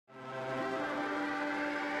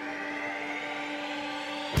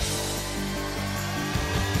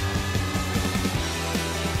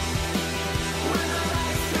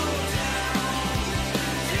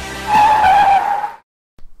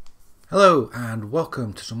Hello and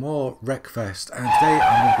welcome to some more Wreckfest, and today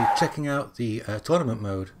I'm going to be checking out the tournament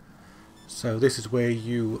mode. So this is where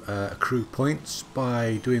you accrue points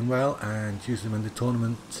by doing well and use them in the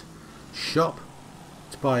tournament shop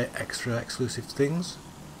to buy extra exclusive things.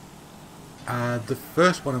 The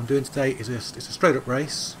first one I'm doing today is it's a straight up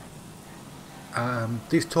race.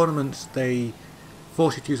 These tournaments, they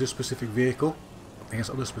force you to use a specific vehicle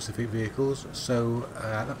against other specific vehicles, so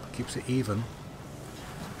that keeps it even.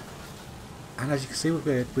 And as you can see,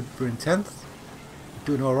 we're in 10th,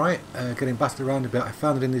 doing alright, getting blasted around a bit. I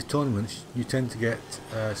found that in these tournaments you tend to get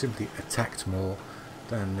simply attacked more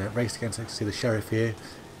than raced against. I can see the sheriff here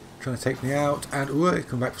trying to take me out, and ooh,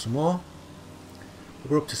 come back for some more.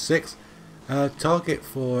 We're up to 6th. Target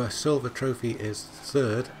for a silver trophy is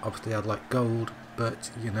 3rd. Obviously I'd like gold,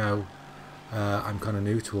 but you know, I'm kind of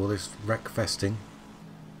new to all this wreckfesting.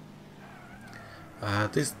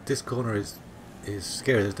 This corner is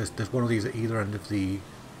scary. There's one of these at either end of the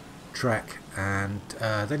track, and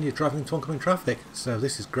then you're driving into oncoming traffic, so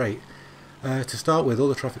this is great. To start with, all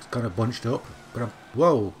the traffic's kind of bunched up, but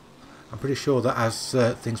I'm pretty sure that as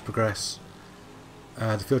things progress,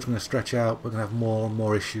 the field's going to stretch out. We're going to have more and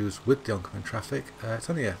more issues with the oncoming traffic. It's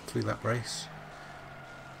only a 3-lap race.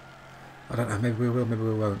 I don't know, maybe we will, maybe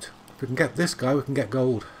we won't. If we can get this guy, we can get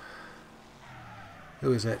gold.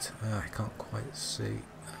 Who is it? I can't quite see.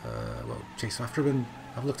 Well, chase after him, and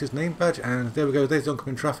I've looked at his name badge, and there we go. There's the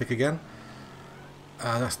oncoming traffic again.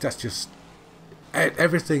 That's just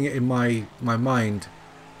everything in my mind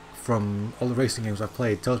from all the racing games I've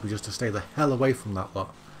played tells me just to stay the hell away from that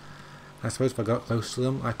lot. I suppose if I got close to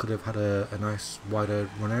them, I could have had a nice wider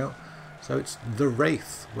run out. So it's the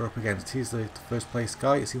Wraith we're up against. He's the first place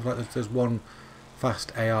guy. It seems like there's one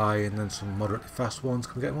fast AI and then some moderately fast ones.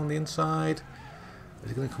 Can we get him on the inside? Is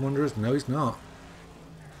he going to come under us? No, he's not.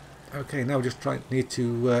 Okay, now we just need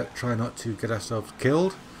to try not to get ourselves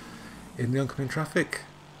killed in the oncoming traffic.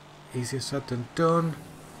 Easier said than done.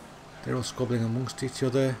 They're all squabbling amongst each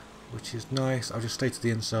other, which is nice. I'll just stay to the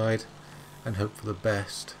inside and hope for the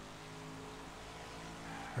best.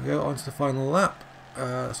 And we go on to the final lap.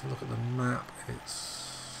 Let's have a look at the map. I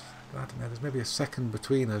don't know, there's maybe a second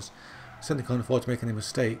between us. Certainly can't afford to make any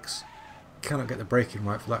mistakes. Cannot get the braking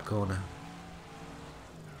right for that corner.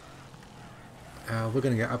 We're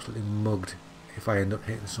going to get absolutely mugged if I end up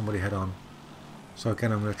hitting somebody head on. So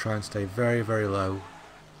again, I'm going to try and stay very, very low.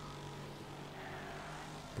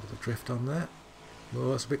 Bit of a drift on there.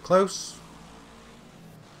 Oh, that's a bit close.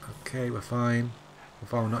 Okay, we're fine. We're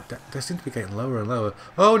fine. We're not. They seem to be getting lower and lower.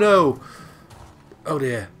 Oh no! Oh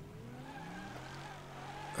dear.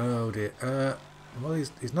 Oh dear. Well,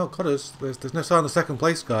 he's not got us. There's no sign of the second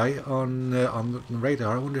place guy on the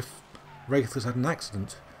radar. I wonder if Wraith has had an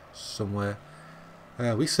accident somewhere.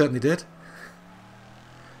 We certainly did.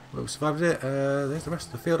 Well, we survived it. There's the rest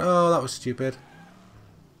of the field. Oh, that was stupid.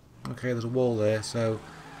 Okay, there's a wall there, so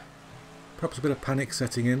perhaps a bit of panic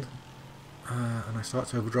setting in. And I start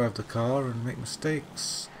to overdrive the car and make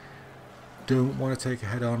mistakes. Don't want to take a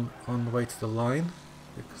head on the way to the line,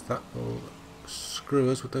 because that will screw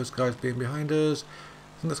us with those guys being behind us.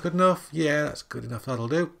 Think that's good enough? Yeah, that's good enough. That'll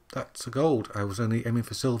do. That's a gold. I was only aiming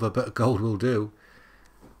for silver, but a gold will do.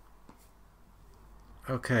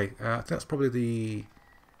 Okay, I think that's probably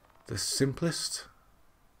the simplest.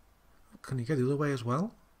 Can you go the other way as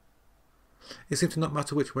well? It seems to not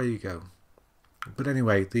matter which way you go. But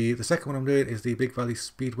anyway, the second one I'm doing is the Big Valley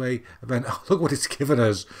Speedway event. Oh, look what it's given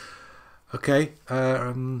us. Okay,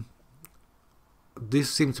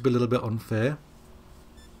 this seems to be a little bit unfair.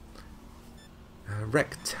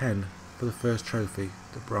 Rec 10 for the first trophy,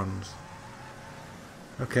 the bronze.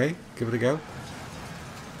 Okay, give it a go.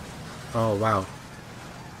 Oh wow.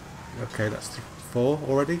 Okay, that's 4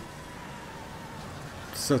 already.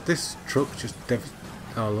 So this truck just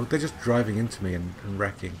oh look, they're just driving into me and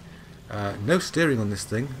wrecking. No steering on this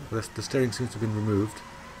thing. The steering seems to have been removed,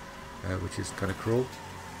 which is kind of cruel.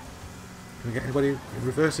 Can we get anybody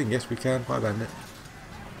reversing? Yes, we can. Bye, Bandit.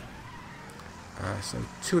 So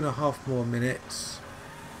 2.5 more minutes.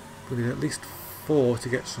 We need at least 4 to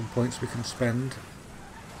get some points we can spend.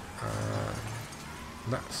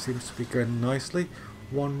 That seems to be going nicely.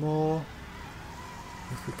 1 more.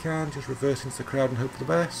 If we can, just reverse into the crowd and hope for the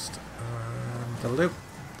best. That'll do.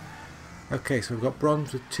 Okay, so we've got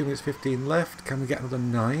bronze with 2 minutes 15 left. Can we get another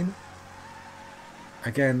 9?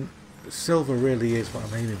 Again, silver really is what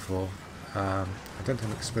I'm aiming for. I don't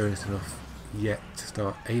think I'm experienced enough yet to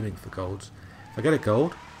start aiming for golds. If I get a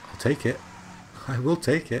gold, I'll take it. I will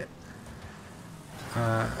take it.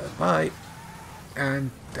 Bye.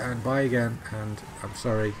 And bye again. And I'm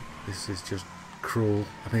sorry, this is just cruel.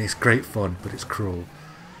 I mean, it's great fun, but it's cruel.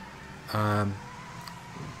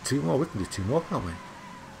 Two more. We can do two more, can't we?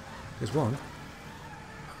 There's one.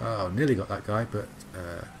 Oh, nearly got that guy, but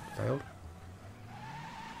failed.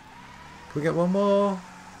 Can we get one more?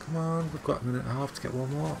 Come on, we've got a minute and a half to get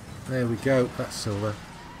one more. There we go. That's silver.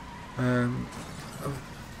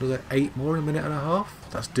 Another 8 more in a minute and a half.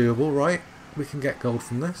 That's doable, right? We can get gold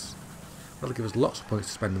from this. That'll give us lots of points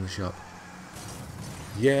to spend in the shop.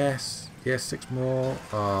 Yes, yes, 6 more.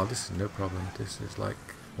 Oh, this is no problem. This is like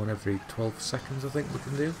one every 12 seconds, I think we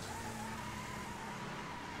can do.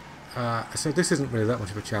 So this isn't really that much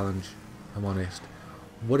of a challenge, if I'm honest.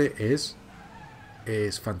 What it is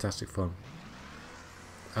fantastic fun.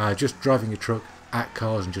 Just driving your truck at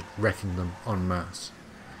cars and just wrecking them en masse.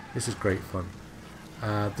 This is great fun.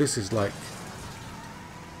 This is like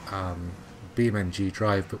BeamNG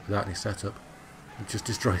Drive, but without any setup. You just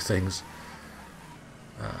destroy things.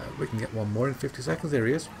 We can get one more in 50 seconds. There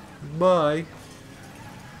he is. Bye.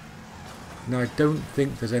 Now I don't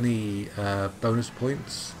think there's any bonus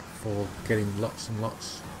points for getting lots and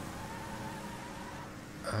lots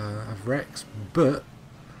of wrecks, but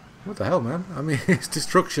what the hell, man? I mean, it's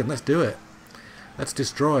destruction. Let's do it. Let's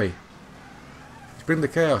destroy. Let's bring the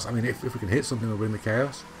chaos. I mean, if we can hit something, we'll bring the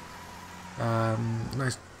chaos.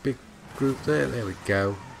 Nice big group there. There we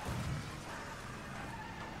go.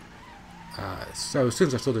 So as soon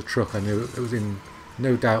as I saw the truck, I knew it was in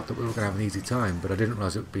no doubt that we were going to have an easy time, but I didn't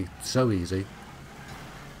realise it would be so easy.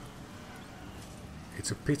 It's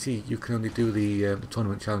a pity you can only do the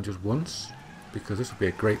tournament challenges once, because this would be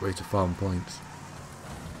a great way to farm points.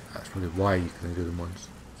 That's probably why you can only do them once,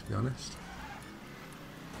 to be honest.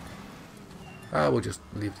 We'll just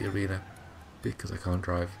leave the arena, because I can't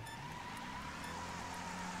drive.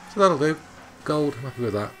 So that'll do. Gold, I'm happy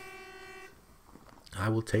with that. I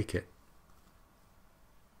will take it.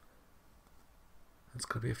 That's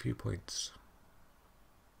got to be a few points.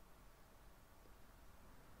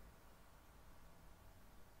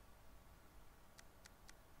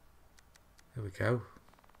 There we go.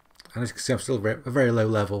 And as you can see, I'm still a very low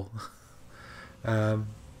level. You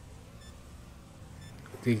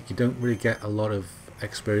don't really get a lot of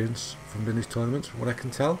experience from doing these tournaments, from what I can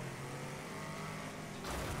tell.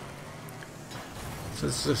 So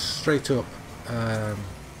this is a straight up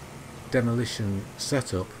demolition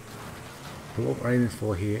setup. But what we're aiming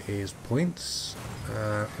for here is points.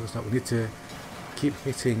 It was like we need to keep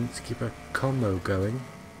hitting to keep a combo going.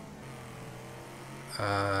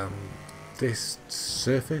 This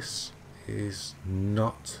surface is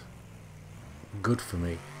not good for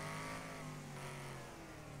me.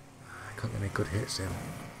 I can't get any good hits in.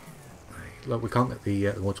 Look, we can't get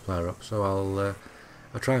the multiplier up, so I'll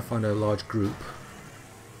try and find a large group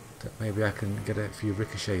that maybe I can get a few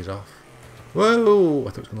ricochets off. Whoa! I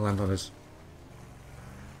thought it was going to land on us.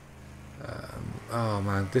 Oh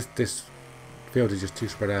man, this field is just too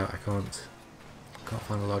spread out. I can't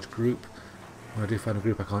find a large group. When I do find a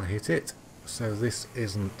group, I can't hit it. So this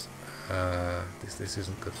isn't this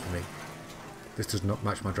isn't good for me. This does not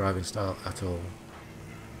match my driving style at all.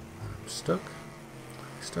 I'm stuck.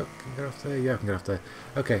 Stuck. Can I get off there? Yeah, I can get off there.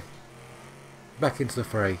 Okay. Back into the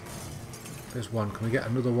fray. There's one. Can we get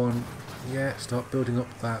another one? Yeah. Start building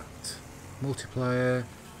up that multiplier.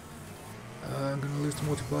 I'm going to lose the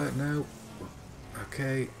multiplier now.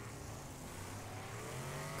 Okay.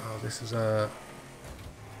 Oh, this is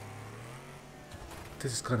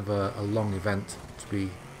kind of a long event to be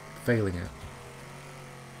failing at.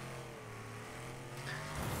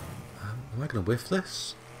 Am I going to whiff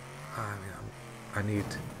this? I need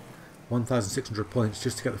 1,600 points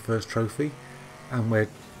just to get the first trophy, and we're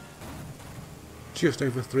just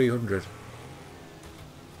over 300.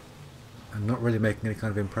 I'm not really making any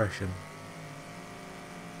kind of impression.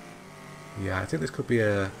 Yeah, I think this could be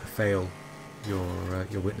a fail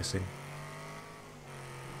you're witnessing.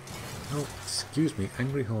 Oh, excuse me,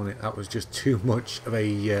 Angry Hornet. That was just too much of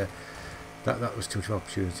a that was too much of an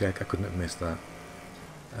opportunity. I couldn't have missed that.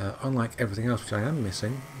 Unlike everything else which I am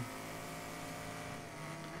missing.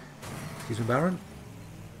 Excuse me, Baron.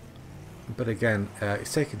 But again,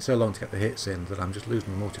 it's taking so long to get the hits in that I'm just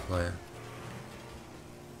losing the multiplier,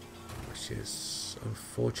 which is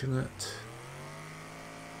unfortunate.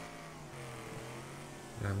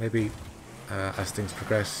 Maybe as things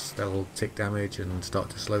progress they'll take damage and start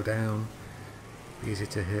to slow down, be easy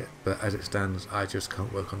to hit, but as it stands I just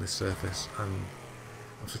can't work on this surface. I'm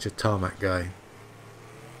such a tarmac guy.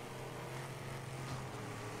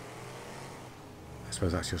 I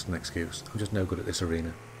suppose that's just an excuse. I'm just no good at this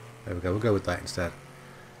arena. There we go, we'll go with that instead.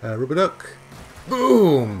 Rubber duck!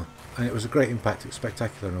 Boom! And it was a great impact, it was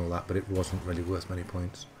spectacular and all that, but it wasn't really worth many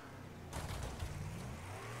points.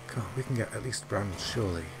 God, we can get at least bronze,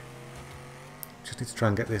 surely. Just need to try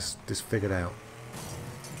and get this figured out.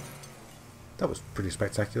 That was pretty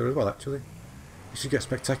spectacular as well, actually. You should get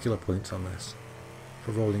spectacular points on this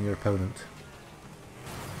for rolling your opponent.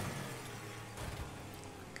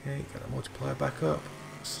 Okay, get that multiplier back up.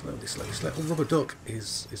 Slowly, slowly, slowly. Oh, Rubber Duck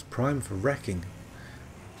is prime for wrecking.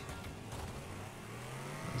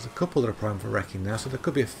 There's a couple that are prime for wrecking now, so there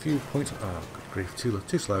could be a few points. Oh, good grief,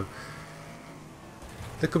 too slow.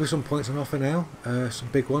 There could be some points on offer now. Some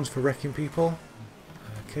big ones for wrecking people.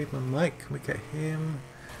 Caveman Mike, can we get him?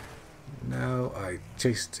 No, I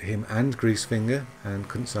chased him and Greasefinger and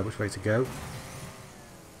couldn't decide which way to go.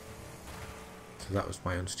 So that was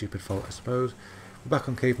my own stupid fault, I suppose. We're back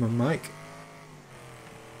on Caveman Mike.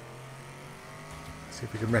 See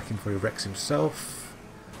if we can wreck him before he wrecks himself.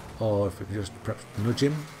 Or if we can just perhaps nudge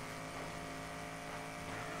him.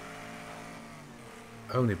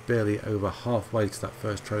 Only barely over halfway to that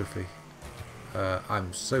first trophy.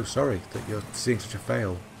 I'm so sorry that you're seeing such a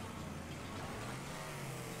fail.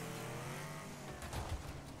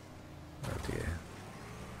 Oh dear.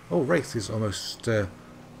 Oh, Wraith is almost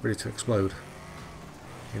ready to explode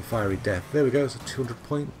in fiery death. There we go, so 200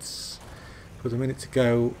 points. With a minute to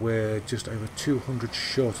go, we're just over 200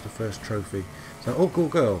 short of the first trophy. So, oh, cool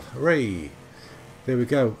girl, hooray! There we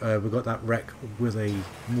go, we got that wreck with a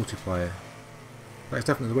multiplier. That's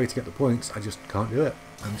definitely the way to get the points, I just can't do it.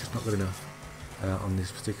 I'm just not good enough on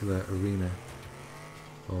this particular arena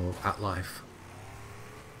or at life.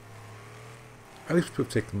 At least we've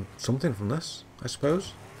taken something from this, I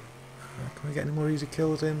suppose. Can we get any more easy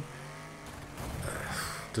kills in?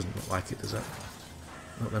 Doesn't look like it, does it?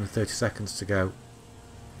 Not only 30 seconds to go.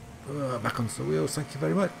 Back onto the wheels, thank you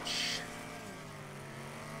very much.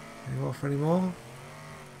 Any more for any more?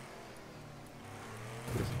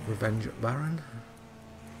 Revenge at Baron.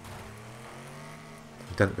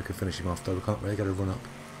 I don't think we can finish him off though, we can't really get a run up.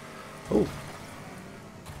 Oh!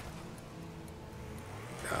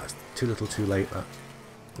 It's too little too late, but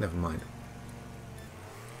never mind.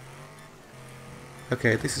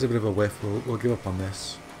 Okay, this is a bit of a whiff, we'll give up on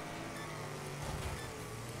this.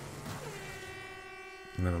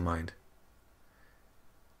 Never mind.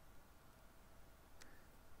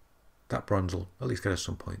 That bronze will at least get us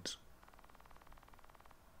some points.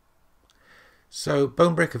 So,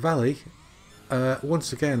 Bonebreaker Valley,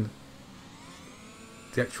 once again,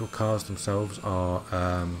 the actual cars themselves are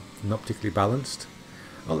not particularly balanced.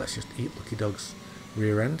 Oh, let's just eat Lucky Dog's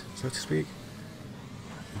rear end, so to speak.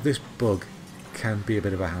 This bug can be a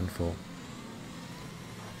bit of a handful.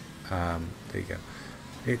 There you go.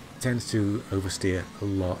 It tends to oversteer a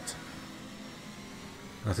lot.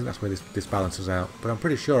 And I think that's where this balances out. But I'm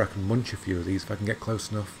pretty sure I can munch a few of these if I can get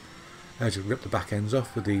close enough. I just rip the back ends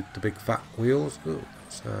off with the big fat wheels. Ooh,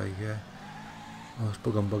 that's yeah, almost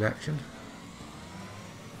bug on bug action.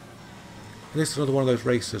 And this is another one of those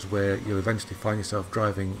races where you'll eventually find yourself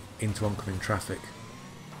driving into oncoming traffic,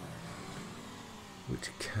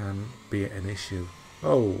 which can be an issue.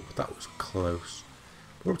 Oh, that was close.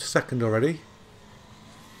 We're up to second already.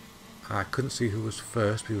 I couldn't see who was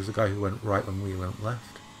first, but he was the guy who went right when we went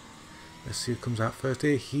left. Let's see who comes out first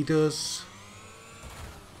here. He does.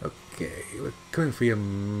 Okay, we're coming for you,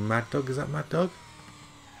 Mad Dog. Is that Mad Dog?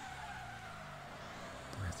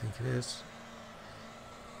 I think it is.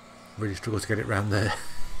 Really struggle to get it round there.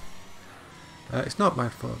 It's not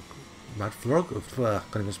Mad Frog. Mad Frog? I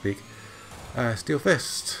can't even speak. Steel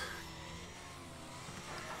Fist.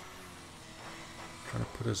 Trying to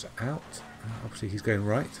put us out. Obviously he's going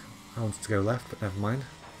right. I wanted to go left, but never mind.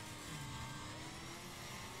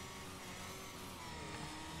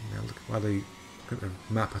 Now look at the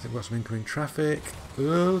map. I think we've got some incoming traffic.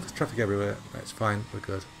 Oh, there's traffic everywhere. That's fine. We're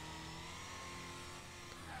good.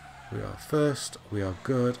 We are first. We are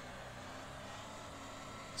good.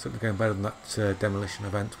 Certainly going better than that demolition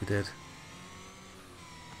event we did.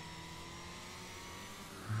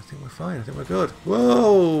 I think we're fine. I think we're good.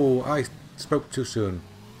 Whoa! I spoke too soon.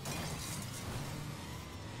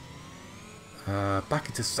 Back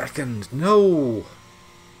into second. No!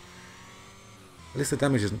 At least the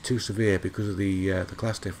damage isn't too severe because of the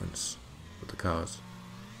class difference with the cars.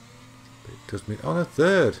 But it does mean... Oh no,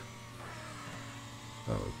 third!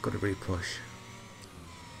 Oh, got to really push.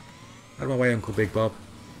 Out of my way, Uncle Big Bob.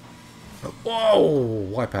 Oh, whoa!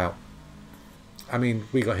 Wipe out. I mean,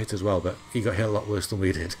 we got hit as well, but he got hit a lot worse than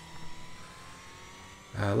we did.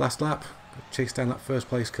 Last lap. Chase down that first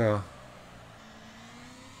place car.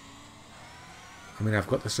 I mean, I've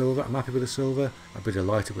got the silver. I'm happy with the silver. I'd be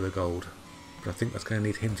delighted with the gold. But I think that's going to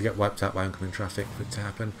need him to get wiped out by oncoming traffic for it to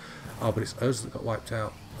happen. Oh, but it's us that got wiped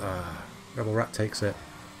out. Rebel Rat takes it.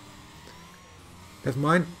 Never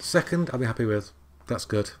mind. Second, I'll be happy with. That's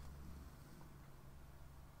good.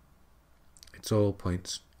 It's all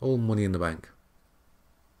points. All money in the bank.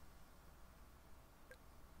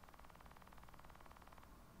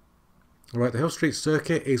 Alright, the Hill Street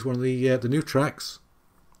Circuit is one of the new tracks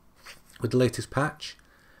with the latest patch.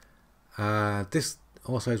 This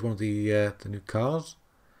also is one of the new cars.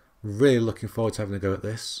 Really looking forward to having a go at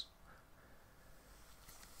this.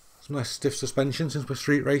 Some nice stiff suspension since we're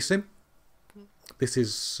street racing. This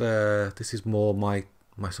is more my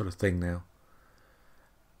sort of thing now.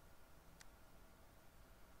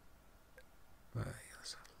 Right,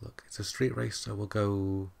 let's have a look. It's a street race, so we'll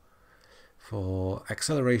go for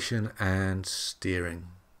acceleration and steering.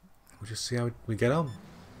 We'll just see how we get on.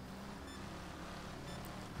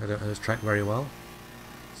 I don't know this track very well.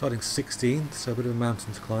 Starting 16th, so a bit of a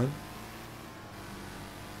mountain to climb.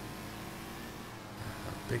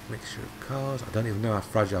 A big mixture of cars. I don't even know how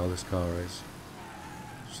fragile this car is.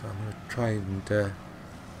 So I'm going to try and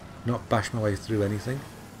not bash my way through anything.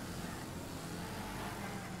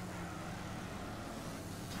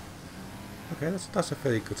 Okay, that's a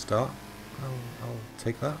fairly good start. I'll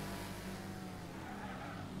take that.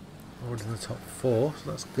 Already in the top 4,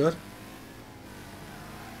 so that's good.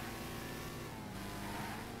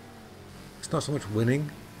 It's not so much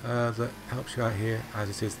winning that helps you out here as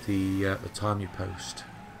it is the time you post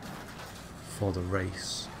for the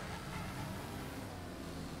race.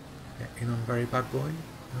 Get in on very bad boy.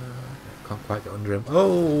 Can't quite get under him.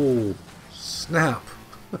 Oh, snap!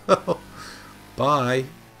 Bye.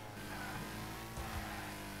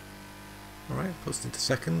 Alright, puts into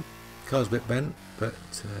second. Car's a bit bent, but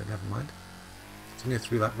never mind. It's only a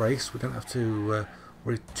 3-lap race. We don't have to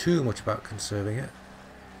worry too much about conserving it.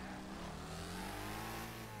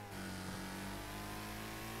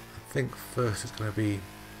 I think first is going to be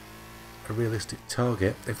a realistic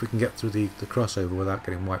target if we can get through the crossover without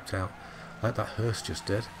getting wiped out like that hearse just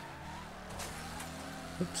did.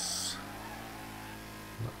 Oops.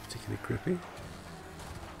 Not particularly creepy.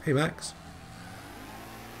 Hey Max.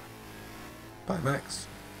 Bye Max.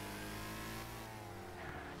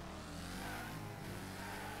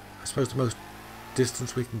 I suppose the most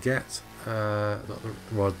distance we can get,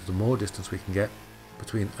 rather the more distance we can get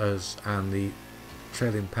between us and the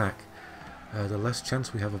trailing pack, the less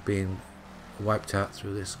chance we have of being wiped out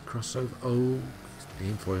through this crossover. Oh, he's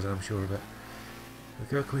aiming for us, I'm sure of it.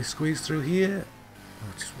 There we go, can we squeeze through here?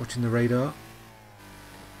 Oh, just watching the radar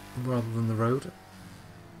rather than the road.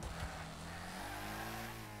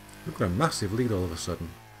 We've got a massive lead all of a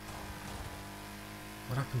sudden.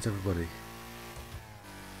 What happened to everybody?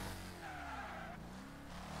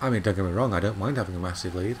 I mean, don't get me wrong, I don't mind having a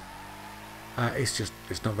massive lead.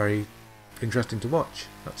 It's not very interesting to watch,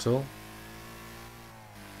 that's all.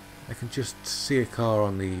 I can just see a car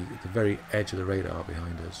on the very edge of the radar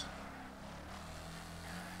behind us.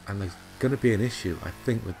 And there's going to be an issue, I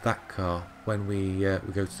think, with that car when we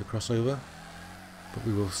go to the crossover. But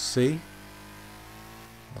we will see.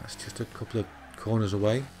 That's just a couple of corners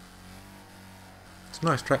away. It's a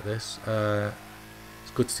nice track, this.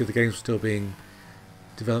 It's good to see the game's still being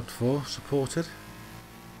developed for, supported.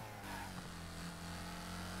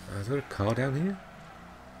 Is there a car down here?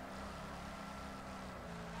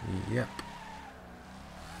 Yep.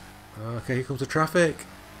 Okay, here comes the traffic.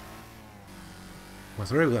 We're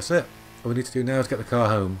through, that's it. All we need to do now is get the car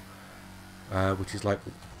home, which is like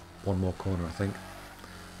one more corner, I think.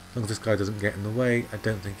 As long as this guy doesn't get in the way, I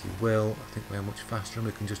don't think he will. I think we are much faster and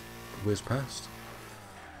we can just whiz past.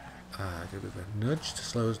 Give a bit of a nudge to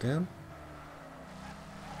slow us down.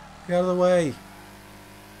 Get out of the way.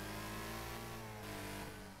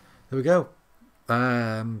 There we go.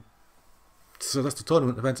 So that's the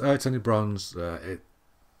tournament event. Oh, it's only bronze.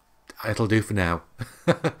 It'll do for now.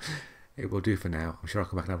 It will do for now. I'm sure I'll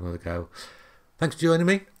come back and have another go. Thanks for joining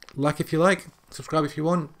me. Like if you like. Subscribe if you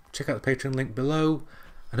want. Check out the Patreon link below.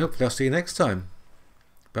 And hopefully I'll see you next time.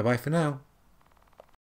 Bye bye for now.